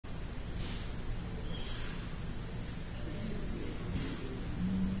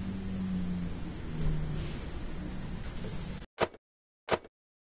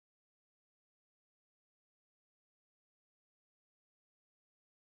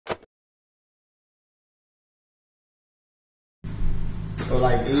or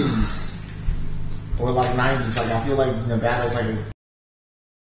like 80s, or like 90s. Like I feel like Nevada's like a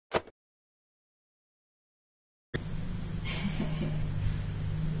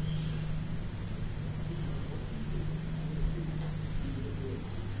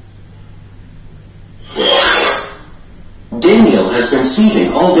Daniel has been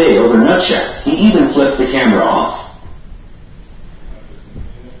seething all day over Nutshack. He even flipped the camera off.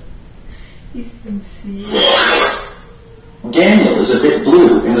 He's been seething. Daniel is a bit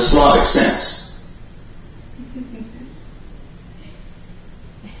blue in the Slavic sense.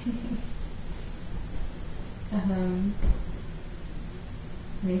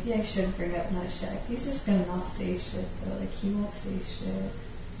 Maybe I should bring up Nutshack. He's just gonna not say shit though. Like he won't say shit.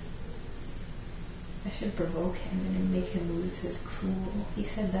 I should provoke him and make him lose his cool. He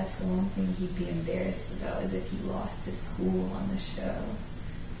said that's the one thing he'd be embarrassed about, is if he lost his cool on the show.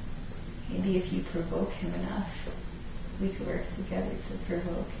 Maybe if you provoke him enough, we could work together to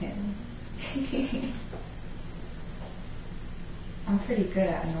provoke him. I'm pretty good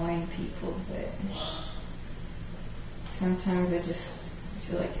at annoying people, but sometimes I just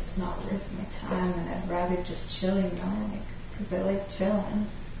feel like it's not worth my time, and I'd rather just chill, you know, because I like chilling.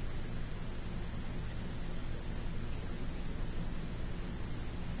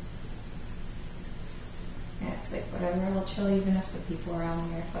 Yeah, it's like, whatever, I'll chill even if the people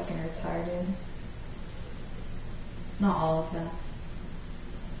around me are fucking retarded. Not all of them.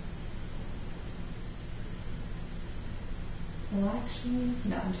 Well, actually,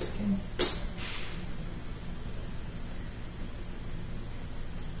 no, I'm just kidding.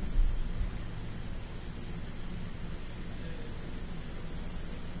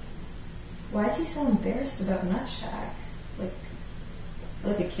 Why is he so embarrassed about Nutshack?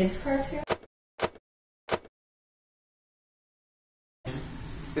 Like a kid's cartoon?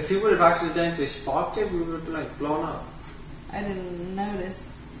 If he would have accidentally sparked it, we would have been like blown up. I didn't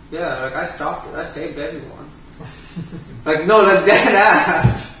notice. Yeah, like I stopped it. I saved everyone. Like, no, like dead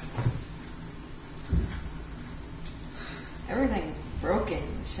ass. Everything broken.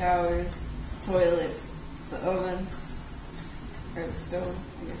 Showers, toilets, the oven, or the stove,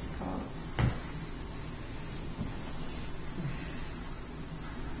 I guess you call it.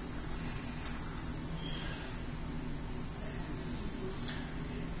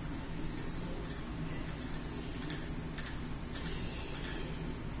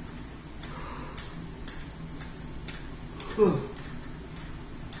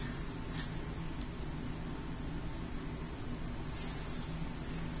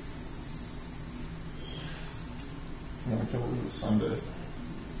 I can't believe it's Sunday.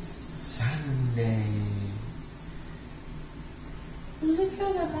 Sunday. Is it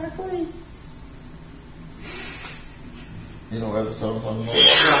because of my plate? You know what episode I'm talking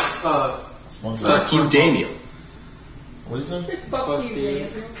about? Fuck you, Daniel. What is it? Fuck you, Daniel.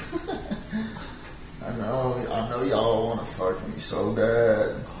 I know y'all want to fuck me so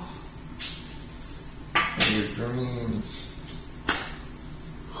bad. In your dreams.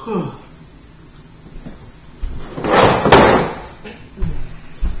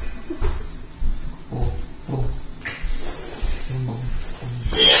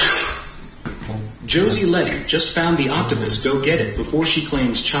 Josie Letty just found the octopus. Go get it before she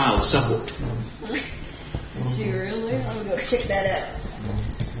claims child support. Is she really? I'm gonna go check that out.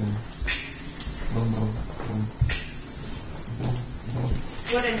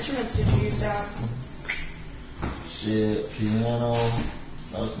 What instruments did you use out? Shit, piano.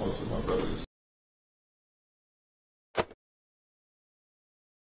 That was most of my brothers.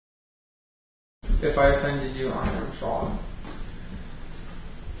 If I offended you, I'm sorry.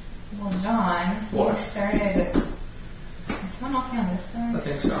 Well, John, What? you started... Is someone knocking on this door? I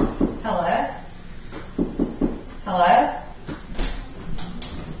think so. Hello? Hello?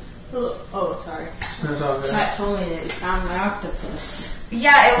 Oh, sorry. It's all good. Chat told me that you found my octopus.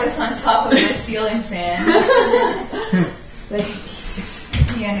 Yeah, it was on top of the ceiling fan.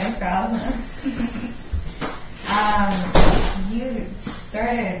 Yeah, no problem. You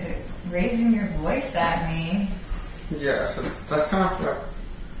started raising your voice at me. Yeah, so that's kind of like...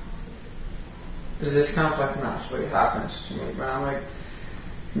 This kind of like naturally happens to me when I'm like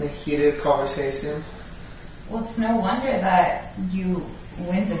in a heated conversation. Well, it's no wonder that you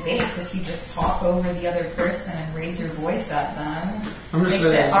win debates if you just talk over the other person and raise your voice at them. I'm just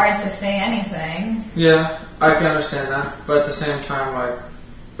Makes it hard to say anything. Yeah, I can understand that, but at the same time, like,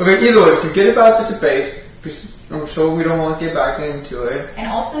 okay, either way, forget about the debate, because I'm sure we don't want to get back into it. And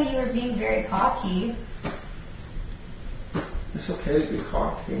also, you were being very cocky. It's okay to be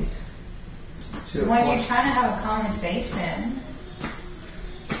cocky. When you're trying to have a conversation.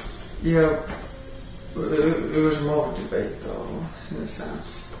 Yeah, It was more of a debate, though, in a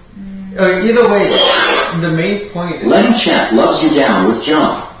sense. Either way, the main point is... Letty Chat loves you down with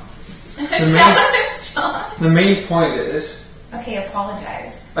John. The main point is... Okay,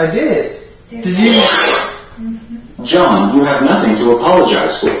 apologize. I did. Did you... John, you have nothing to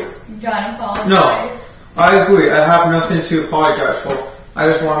apologize for. John, apologize. No, I agree. I have nothing to apologize for. I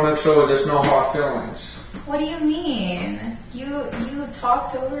just want to make sure there's no hard feelings. What do you mean? You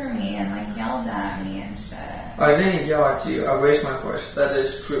talked over me and like yelled at me and shit. I didn't yell at you. I raised my voice. That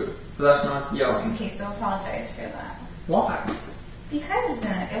is true. But that's not yelling. Okay, so apologize for that. Why? Because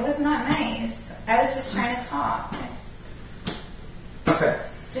it was not nice. I was just trying to talk. Okay.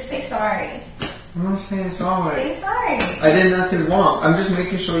 Just say sorry. I'm not saying sorry. Say sorry. I did nothing wrong. I'm just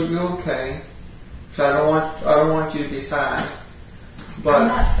making sure you're okay. So I don't want you to be sad. But I'm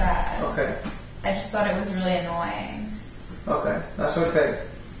not sad. Okay. I just thought it was really annoying. Okay, that's okay.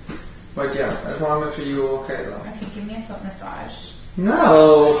 But yeah, I just want to make sure you're okay though. Okay, give me a foot massage.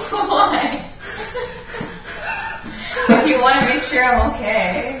 No. Why? If you want to make sure I'm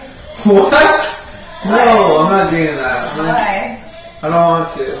okay. What? No, I'm not doing that. Why? I don't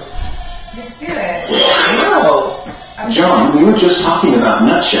want to. Just do it. No. John, we were just talking about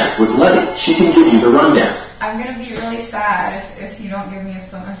Nutshack with Letty. She can give you the rundown. I'm going to be really sad if you don't give me a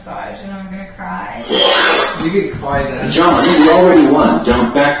foot massage, and I'm going to cry. You can cry then. John, you already won.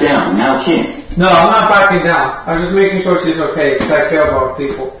 Don't back down. Now king. No, I'm not backing down. I'm just making sure she's okay because I care about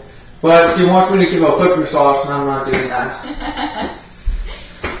people. But she wants me to give her a foot massage, and I'm not doing that.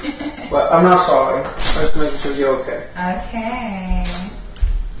 But I'm not sorry. I'm just making sure you're okay. Okay.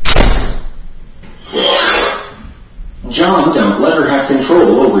 John, don't let her have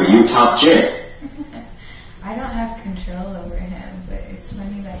control over you, Top J. I don't have control over him, but it's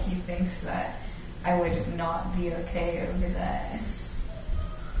funny that he thinks that I would not be okay over that.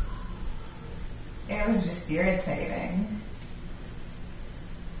 It was just irritating.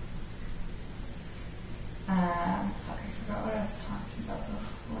 Fuck, I forgot what I was talking about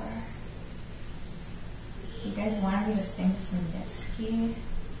before. You guys wanted me to sing some Mitski?